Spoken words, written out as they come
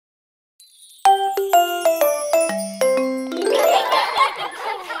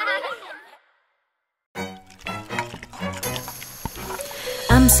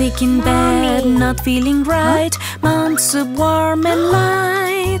sick in bed, not feeling right. Months of warm and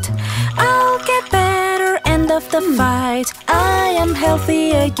light. I'll get better, end of the fight. I am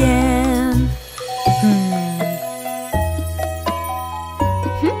healthy again.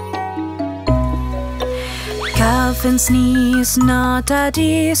 Cough and sneeze, not at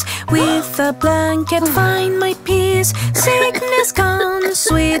ease. With a blanket find my peace. Sickness gone,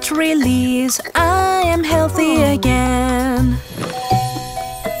 sweet release. I am healthy again.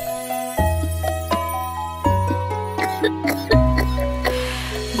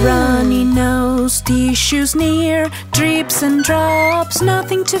 Runny nose, tissues near. Drips and drops,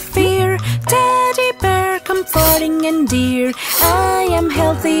 nothing to fear. Teddy bear, comforting and dear. I am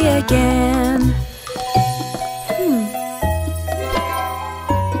healthy again.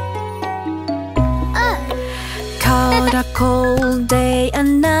 Caught a cold day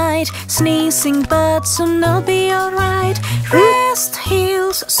and night. Sneezing but soon I'll be alright. Rest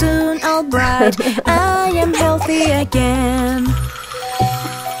heals, soon I'll bright. I am healthy again.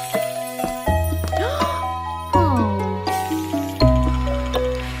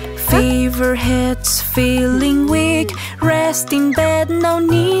 Fever hits, feeling weak. Rest in bed, no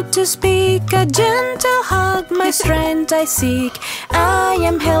need to speak. A gentle hug, my strength I seek. I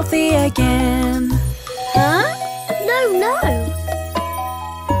am healthy again. Huh? No.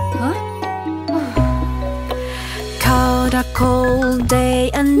 Huh? Caught a cold day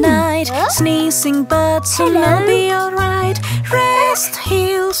and night. Sneezing but soon I'll be alright. Rest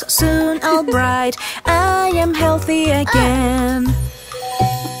heals, soon I'll bright. I am healthy again.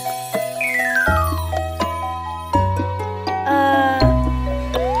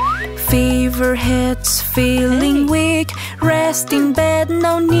 Fever hits, feeling weak. Rest in bed,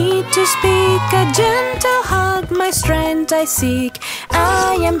 no need to speak. A gentle hug, my strength I seek.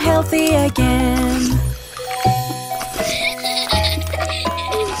 I am healthy again.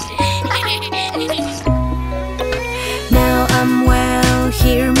 Now I'm well,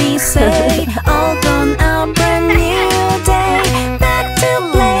 hear me say. All gone, a brand new day. Back to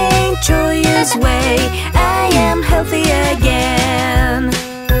play, joyous way. I am healthy again.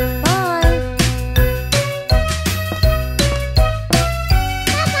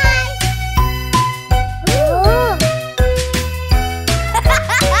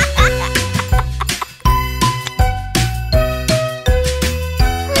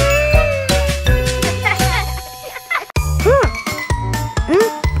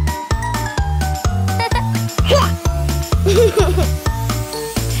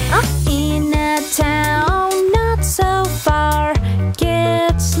 In a town not so far,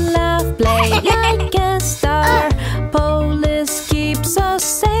 kids love play like a star. Police keeps us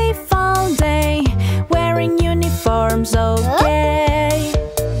safe all day, wearing uniforms okay.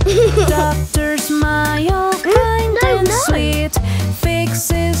 Doctor smile, kind and sweet,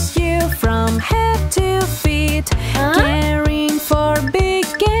 fixes you from head to feet. Caring for big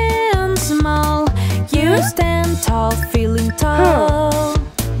and small, you stand tall, feeling tall.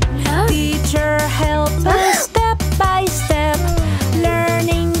 Teacher help us step by step,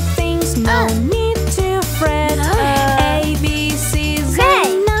 learning things, no need to fret. ABCs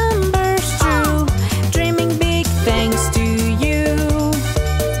and numbers true, dreaming big thanks to you.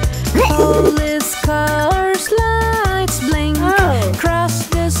 Police cars, lights blink, cross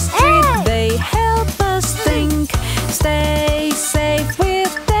the street, they help us think. Stay safe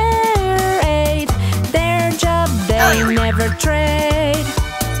with their aid, their job they never trade.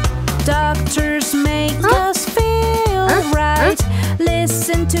 Doctors make us feel right.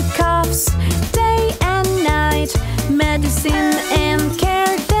 Listen to coughs day and night. Medicine and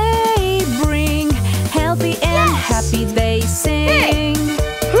care they bring. Healthy and happy they sing.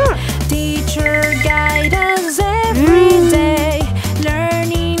 Teacher guide us every day,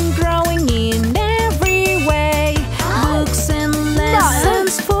 learning, growing in every way. Books and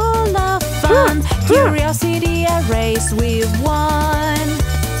lessons full of fun. Curiosity a race we've won.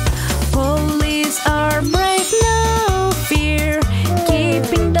 Police are brave, no fear,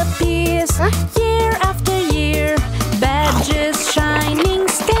 keeping the peace year after year. Badges shining,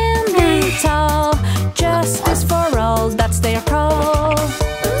 standing tall. Justice for all, that's their call.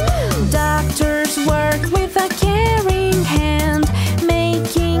 Doctors work with a caring hand,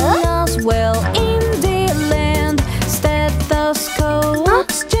 making us well in the land.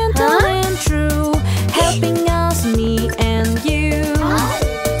 Stethoscopes, gentle and true, helping us, me and you.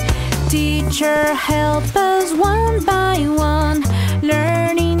 Teacher help us one by one,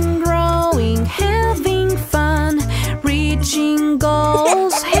 learning, growing, having fun, reaching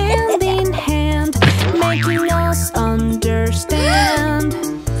goals hand in hand, making us understand.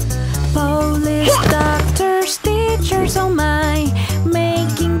 Police, doctors, teachers, oh my,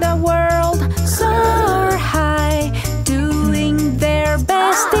 making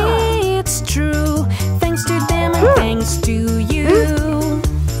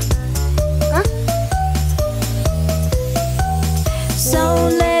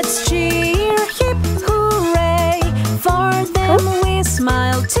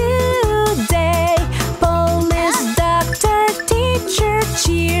smile today. Police, doctor, teacher,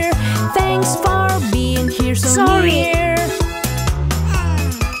 cheer. Thanks for being here so near.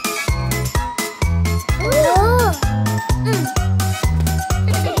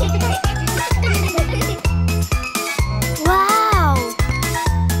 Wow!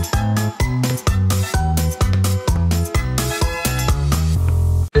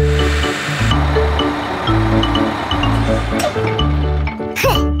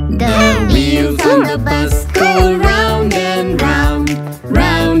 The wheels on the bus go round and round,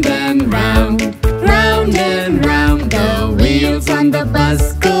 round and round, round and round. The wheels on the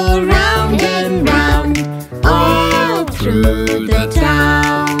bus go round and round, all through the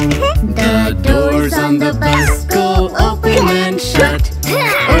town. The doors on the bus go open and shut,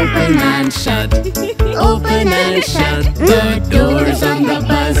 open and shut, open and shut. The doors on the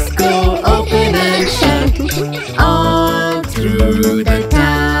bus go open and shut, all through the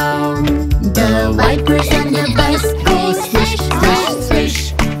town. The wipers on the bus go swish, swish,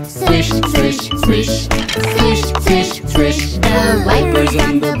 swish, swish, swish, swish, swish, swish, swish. The wipers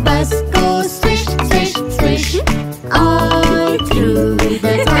on the bus go swish, swish, swish, all through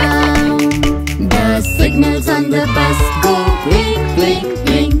the town. The signals on the bus go blink, blink,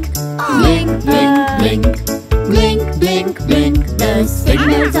 blink, blink, blink, blink, blink, blink, blink. The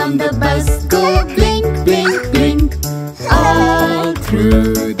signals on the bus go blink, blink, blink, all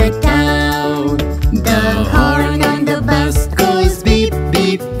through the town. The horn on the bus goes beep,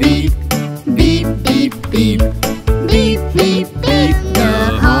 beep, beep, beep, beep, beep, beep, beep, beep. The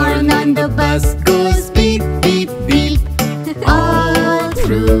horn on the bus goes beep, beep, beep, all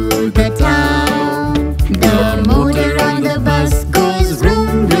through the town. The motor on the bus goes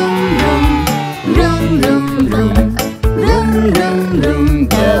vroom, vroom, vroom, vroom, vroom, vroom, vroom, vroom, vroom.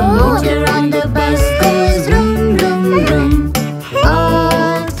 The motor on the bus goes vroom, vroom, vroom,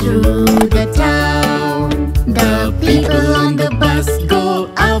 all through the town. The people on the bus go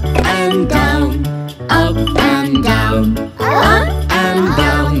up and down, up and down, up and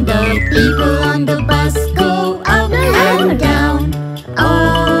down. The people on the bus go up and down,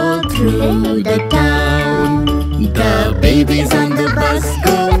 all through the town. The babies on the bus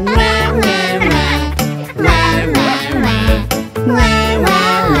go wah, wah, wah, wah, wah, wah, wah,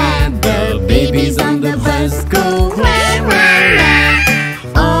 wah, wah. The babies on the bus go wah, wah,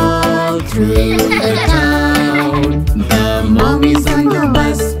 wah, all through the town. The mommies on the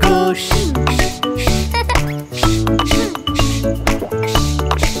bus go shh,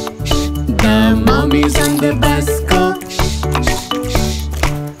 the mommies on the bus go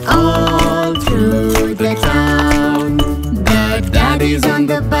all through the town. The daddies on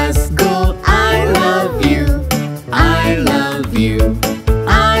the bus go I love you, I love you,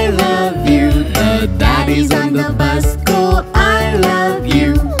 I love you. The daddies on the bus go I love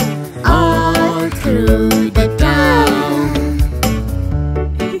you, all through the town.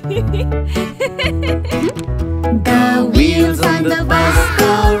 The wheels on the bus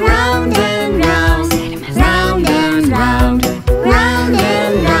go round and round, round and round, round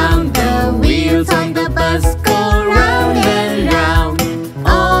and round. The wheels on the bus go round and round,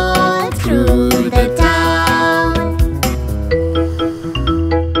 all through the town.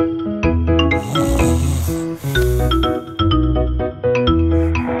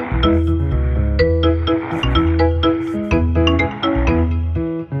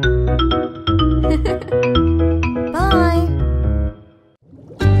 Bye.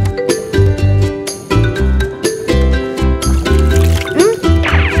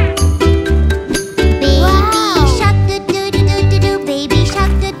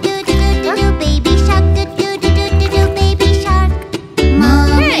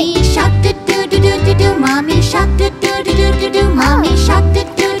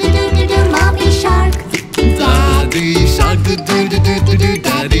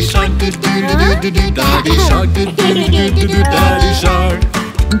 Daddy shark, do do do do do do, Daddy shark.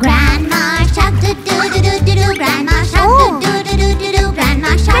 Grandma shark, do do do do do do. Grandma shark, do do do do do.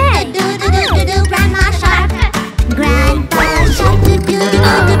 Grandma shark, do do do do do. Grandma shark. Grandpa shark, do do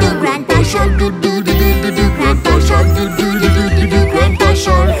do do do. Grandpa shark, do do do do do. Grandpa shark, do do do do do. Grandpa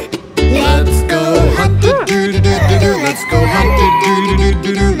shark. Let's go hunt, do do do do do. Let's go hunt, do do do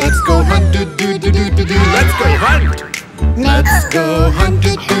do do. Let's go hunt, do do do do do. Let's go hunt. Let's go hunt,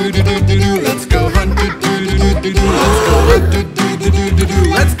 do do do do do. Let's go hunt, do do do do do. Let's go hunt, do do do do do.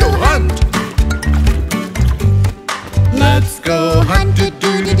 Let's go hunt. Let's go hunt, do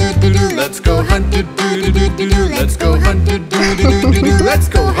do do do do. Let's go hunt, do do do do do. Let's go hunt, do do do do do. Let's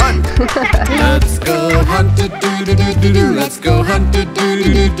go hunt. Let's go hunt, do do do do do. Let's go hunt, do do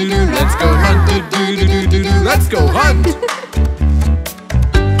do do do. Let's go hunt, do do do do do. Let's go hunt.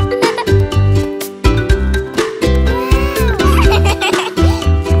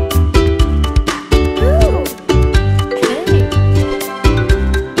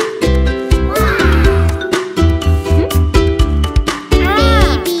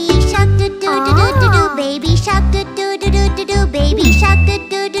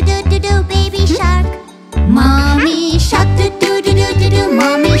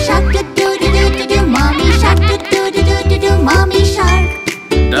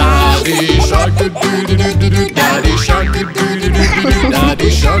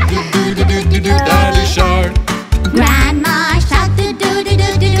 Daddy Shark, do-do-do-do-do-do, Daddy Shark. Grandma Shark,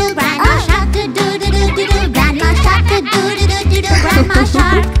 do-do-do-do-do-do. Grandma Shark, do-do-do-do-do-do. Grandma Shark, do-do-do-do-do-do. Grandma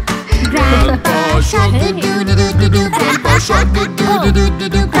Shark. Grandpa Shark, do-do-do-do-do-do. Grandpa Shark,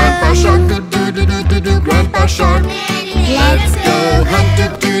 do-do-do-do-do-do. Grandpa Shark, do-do-do-do-do-do. Grandpa Shark. Let's go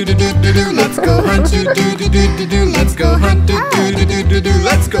hunt, do-do-do-do-do. Let's go hunt, do-do-do-do-do. Let's go hunt, do-do-do-do-do.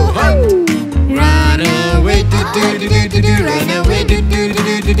 Let's go hunt. Run away, do-do-do-do-do. Run away,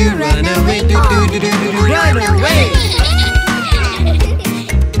 do-do-do-do-do. Run away, do-do-do-do-do. Run away.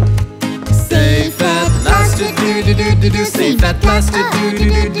 Safe at last, do-do-do-do-do. Safe at last,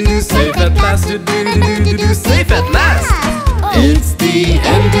 do-do-do-do-do. Safe at last, do-do-do-do-do. Safe at last. It's the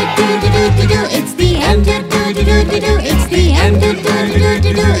end, do-do-do-do-do. It's the end, do-do-do-do-do. It's the end,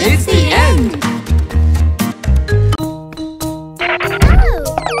 do-do-do-do-do. It's the end.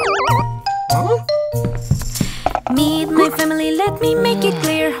 Meet my family, let me make it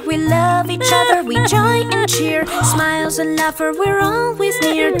clear. We love each other, we joy and cheer. Smiles and laughter, we're always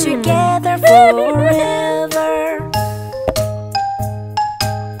near. Together forever.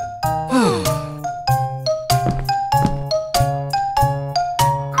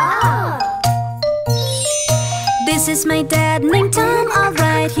 This is my dad named Tom,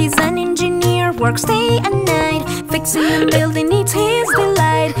 alright. He's an engineer, works day and night. Fixing and building, it's his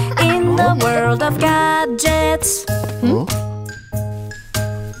delight. In the world of gadgets.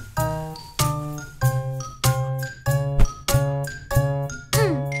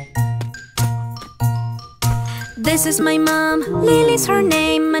 This is my mom, Lily's her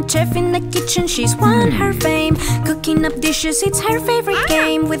name. A chef in the kitchen, she's won her fame. Cooking up dishes, it's her favorite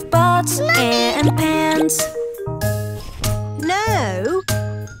game. With pots and pans. No.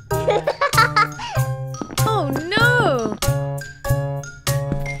 Oh no.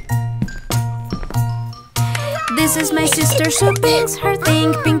 This is my sister, Sue, pink's her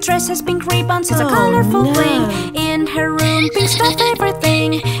thing. Pink dresses, pink ribbons, it's a colorful fling. In her room, pink stuff,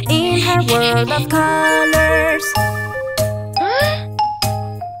 everything. In her world of colors.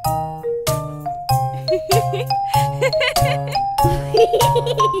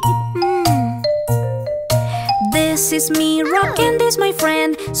 This is me, rock candy's my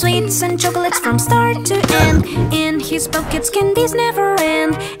friend. Sweets and chocolates from start to end. In his pockets, candies never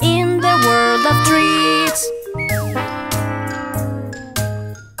end. In the world of treats.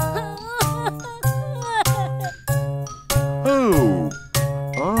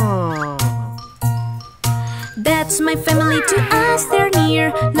 That's my family, to us they're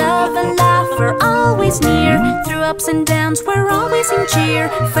near. Love and laughter always near. Through ups and downs, we're always in cheer.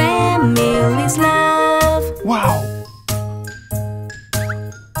 Family's love. Wow.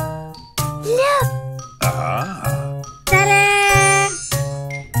 Look. Ta-da!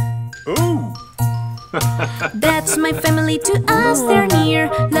 Ooh. That's my family, to us they're near.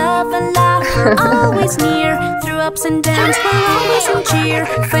 Love and laughter always near. Through ups and downs, we're always in cheer.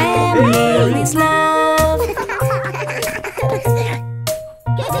 Family's love.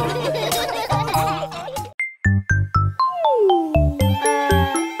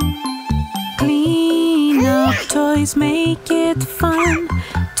 Clean up toys, make it fun.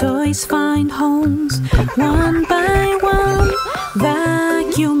 Toys find homes one by one.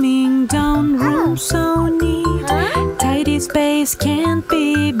 Vacuuming down rooms so neat. Tidy space can't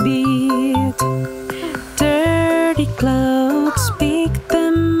be beat. Dirty clothes, pick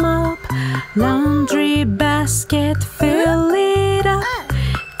them up. Laundry basket, fill it up.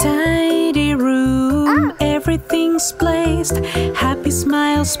 Tidy room, everything's placed. Happy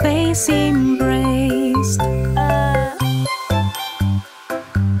smile, space embraced.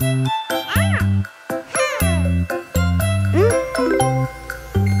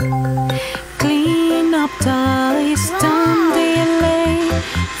 Clean up toys, don't delay.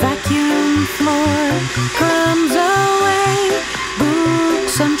 Vacuum floor, crumbs away.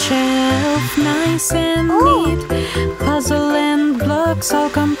 Books on shelf, nice and neat. Puzzle and blocks all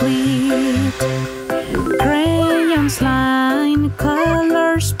complete. Crayons line,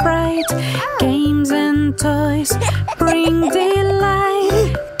 colors bright. Games and toys bring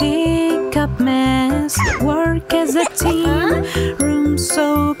delight. Pick up mess, work as a team. Room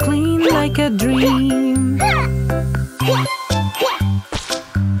so clean like a dream.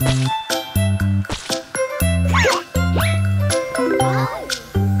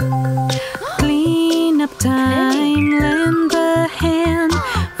 Clean up time, lend a hand.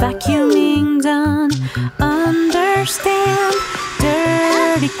 Vacuuming done, understand.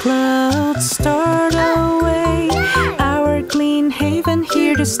 Dirty clothes stored away. Our clean haven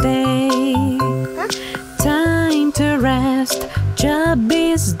here to stay. Time to rest, job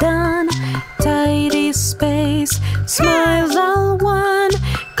is done. Tidy space, smiles all one.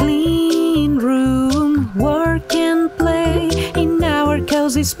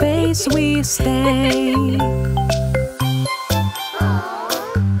 as we stay.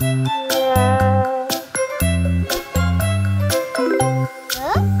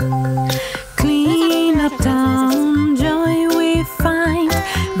 Clean up town, joy we find.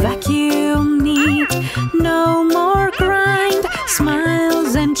 Vacuum neat, no more grind.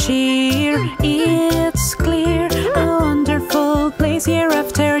 Smiles and cheer, it's clear. A wonderful place year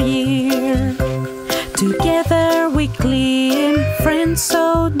after year. Together we clean, friends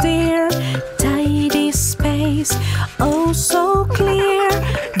so dear. Tidy space, oh so clear.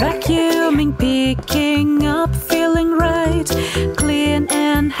 Vacuuming, picking up, feeling right. Clean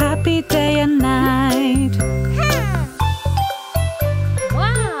and happy day and night.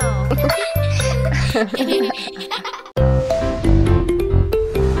 Wow!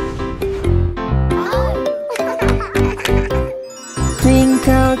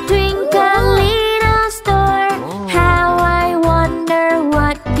 Twinkle, twinkle, little star, how I wonder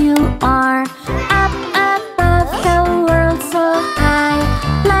what you are. Up above the world so high,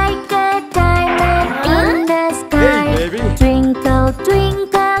 like a diamond in the sky. Hey, baby. Twinkle,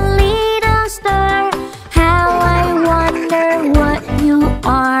 twinkle, little star, how I wonder what you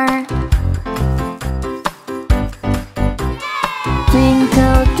are.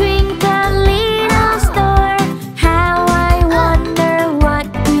 Twinkle, twinkle, little star, how I wonder what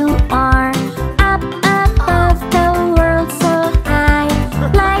you are. Up above the world so high,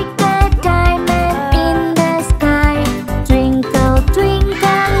 like a diamond in the sky. Twinkle,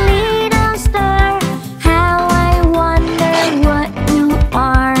 twinkle, little star, how I wonder what you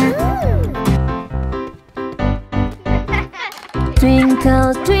are.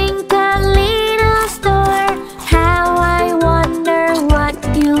 Twinkle, twinkle, little star, how I wonder what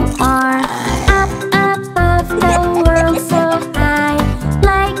you are. Up above the world so high,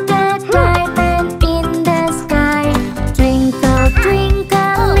 like a diamond in the sky. Twinkle,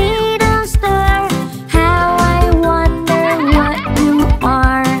 twinkle, little star, how I wonder what you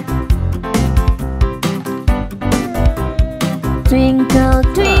are. Twinkle,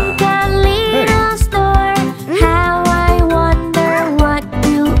 twinkle, little star, how I wonder what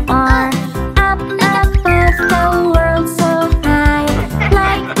you are. Up above the world so high,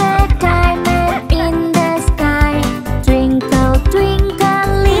 like a diamond in the sky. Twinkle, twinkle,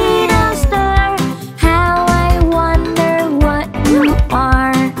 little star, how I wonder what you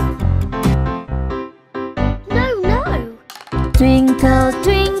are. No! Twinkle,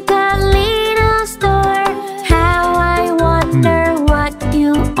 twinkle, little star, how I wonder what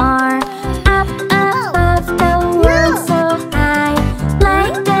you are. Up above the world so high,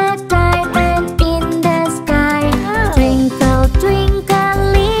 like a diamond in the sky. Twinkle, twinkle,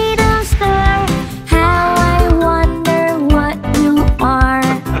 little star, how I wonder what you are.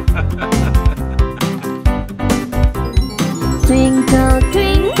 Twinkle,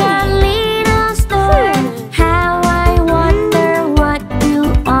 twinkle, little star, how I wonder what you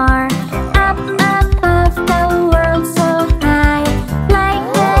are. Up above the world so high, like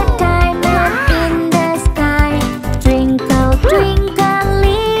a diamond in the sky. Twinkle, twinkle,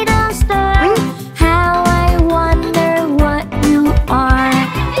 little star, how I wonder what you are.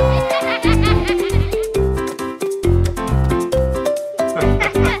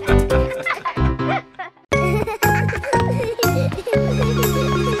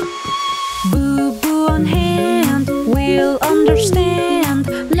 Boo boo on hand, we'll understand.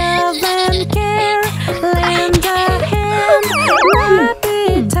 Love and care, lend a hand.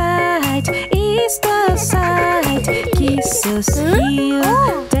 Appetite is the sight. Kisses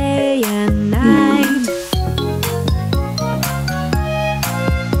heal day and night.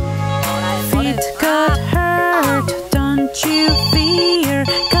 Feet got hurt, don't you fear.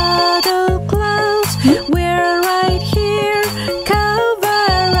 Cuddle close, we're right here. Cover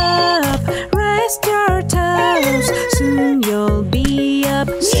up, rest your toes. Soon you'll be up,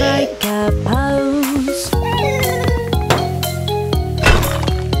 strike a pose.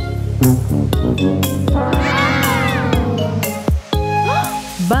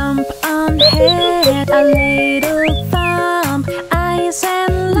 Bump on head, a little thump. Eyes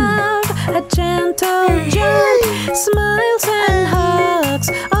and love, a gentle jump. Smiles and hugs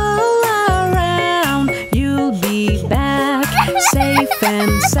all around. You'll be back, safe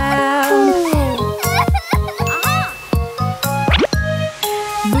and sound.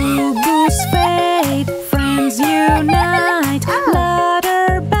 Boo boos fade, friends unite.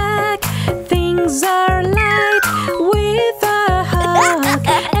 Ladder back, things are light. With a hug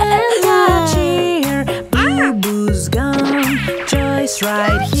and a cheer. Boo boo's gone, joy's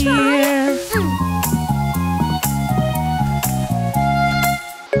right here.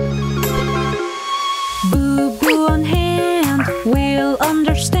 Boo boo on hand, we'll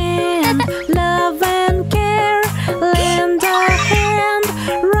understand.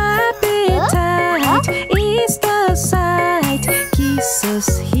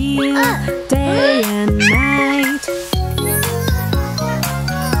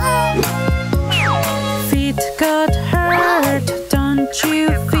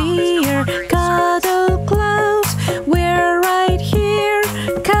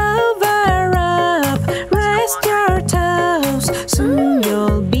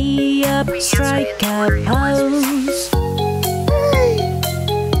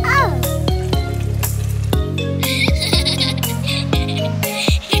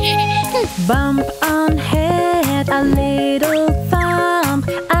 Bump on head, a little thump.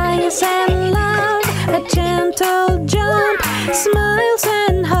 Eyes and love, a gentle jump. Smiles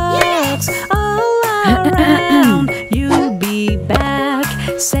and hugs all around. You'll be back,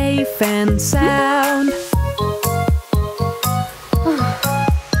 safe and sound.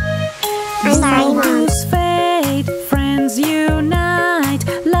 Blues fade, friends unite.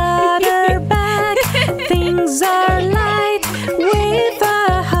 Louder back, things are light. With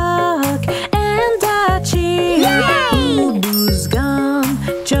a hug and a cheer. Blues gone,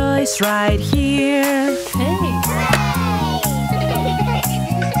 joy's right here.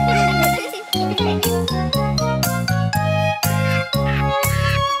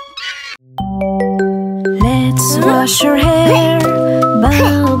 Let's wash your hair,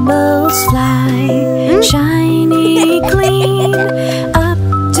 bubbles fly, shiny clean, up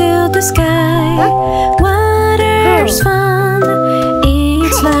to the sky. Water's fun,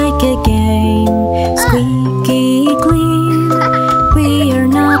 it's like a game, squeaky clean, we're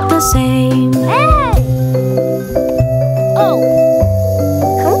not the same.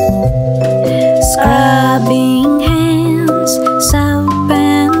 Scrubbing hands, soap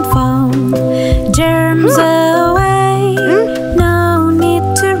and foam, germs away, no need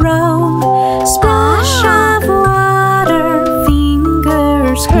to roam. Splash of water,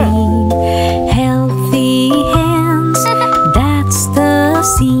 fingers clean, healthy hands, that's the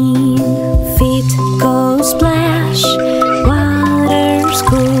scene. Feet go splash, water's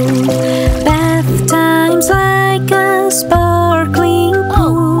cool, bath time's like a sparkling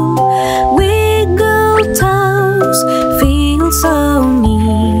pool. Wiggle toes, feel so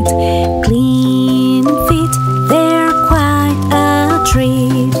neat, clean feet, they're quite a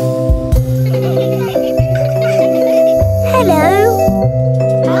treat. Hello.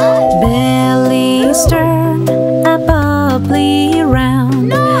 Belly stern, a bubbly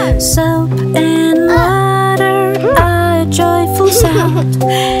round. Soap and water, a joyful sound.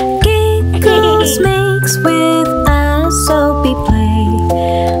 Giggles makes with a soapy play.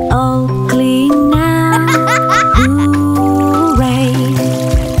 All clean now, hooray.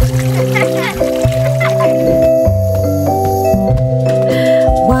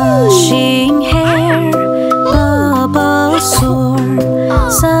 Washing hair, bubbles soar,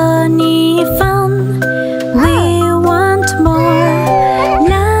 sunny fun, we want more.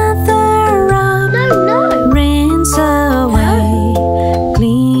 Lather up, rinse away,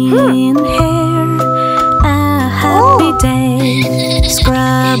 clean hair, a happy day.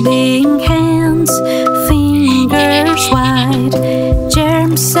 Scrubbing hands, fingers wide,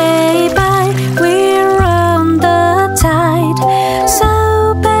 germs say bye, we're on the tide.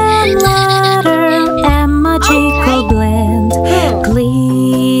 Soap and water, a magical blend,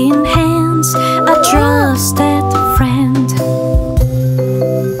 clean hands, a trusted friend.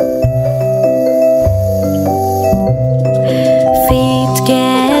 Feet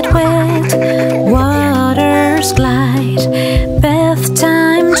get wet, waters glide, bath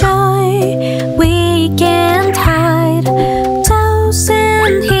time joy, we can't hide. Toes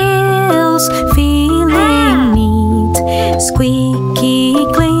and heels, feeling neat, squeaky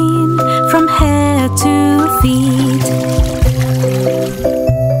clean, from head to feet.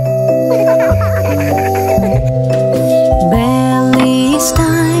 Belly's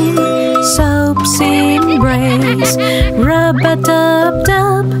time, soap's embrace,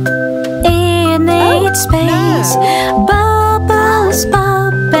 rub-a-dub-dub in its space. Bubbles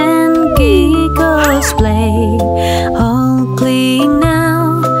pop and giggles play, all clean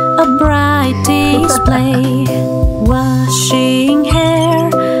now, a bright display. Washing hair,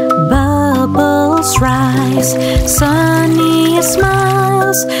 bubbles rise, sunny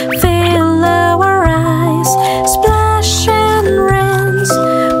smiles fill our eyes. Splash and rinse,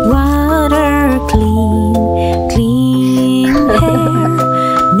 water clean, clean hair,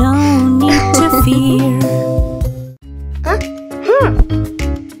 no need to fear.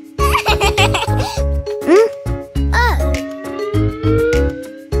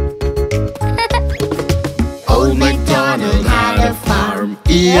 Old MacDonald had a farm,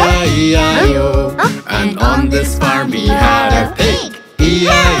 E-I-E-I-O. And on this farm he had a pig,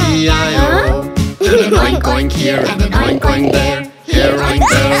 E-I-E-I-O. And an oink oink here and an oink oink there, here oink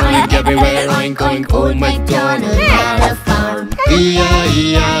there oink everywhere oink oink. Old MacDonald had a farm,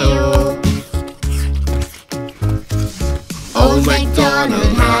 E-I-E-I-O. Old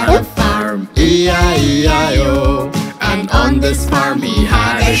MacDonald had a farm, E-I-E-I-O. And on this farm he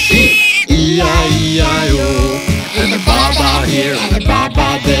had a sheep, E-I-E-I-O. And a ba-ba here and a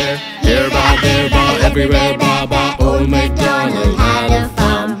ba-ba there, here ba there ba everywhere ba ba. Old MacDonald had a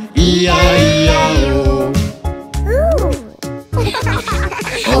farm, E-I-E-I-O.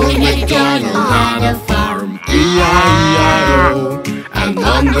 Old MacDonald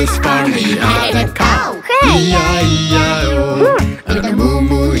farm he had a cow. E-I-E-I-O. And a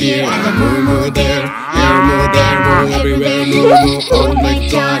moo-moo here and a moo-moo there. Here moo, there moo, everywhere moo-moo. Old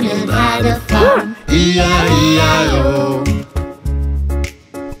MacDonald had a farm. E-I-E-I-O.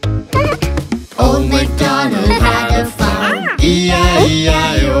 Old MacDonald had a farm.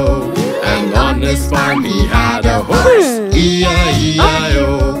 E-I-E-I-O. And on his farm he had a horse.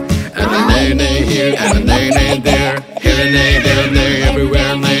 E-I-E-I-O. And a neigh-neigh here and a neigh-neigh there. Here a neigh, there a neigh,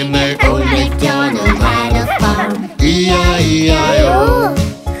 everywhere neigh-neigh. Old MacDonald had a farm. E-I-E-I-O.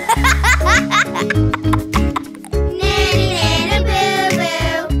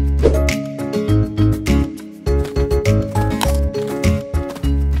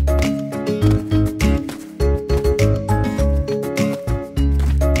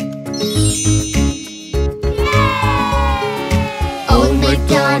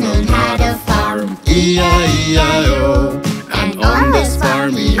 E-I-E-I-O. And on this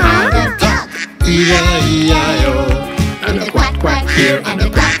farm he had a duck. E-I-E-I-O. And a quack quack here and a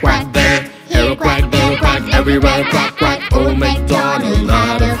quack quack there. Here a quack, there a quack, everywhere quack quack. Old MacDonald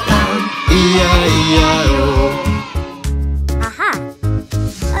had a farm. E-I-E-I-O.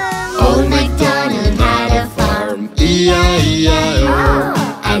 Old MacDonald had a farm. E-I-E-I-O.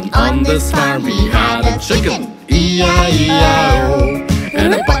 And on this farm he had a chicken. E-I-E-I-O.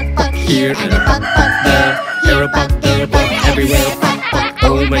 And a buck buck here and a buck buck there. Here a buck, there a buck, everywhere a buck buck.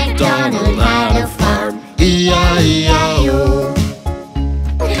 Old MacDonald had a farm. E-I-E-I-O.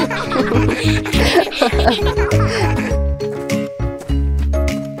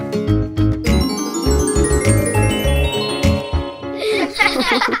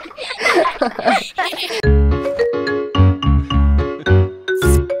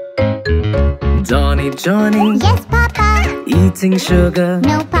 Johnny, Johnny. Yes, Papa. Eating sugar.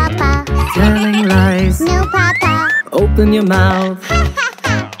 No, Papa. Telling lies. No, Papa. Open your mouth.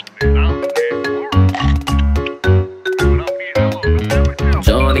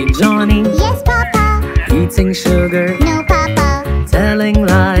 Johnny, Johnny. Yes, Papa. Eating sugar. No, Papa. Telling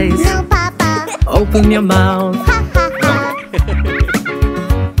lies. No, Papa. Open your mouth. Ha, ha, ha.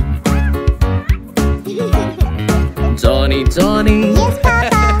 Johnny, Johnny. Yes,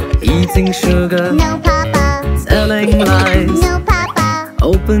 Papa. Eating sugar. No, Papa. Telling lies. No, Papa.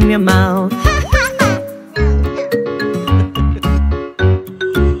 Open your mouth. Ha, ha, ha.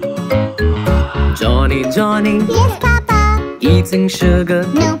 Johnny, Johnny. Yes, Papa. Eating sugar.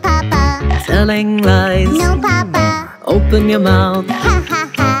 No, Papa. Telling lies. No, Papa. Open your mouth. Ha, ha,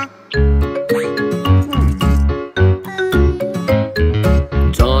 ha.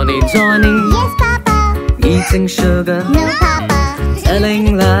 Johnny, Johnny. Yes, Papa. Eating sugar. No, Papa.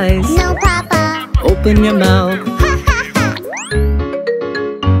 Telling lies. No, Papa. Open your mouth. Ha, ha, ha.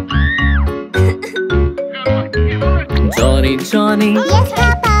 Johnny, Johnny. Yes,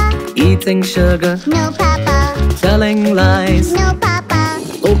 Papa. Eating sugar. No, Papa. Telling lies. No, Papa.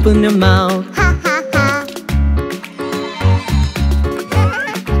 Open your mouth.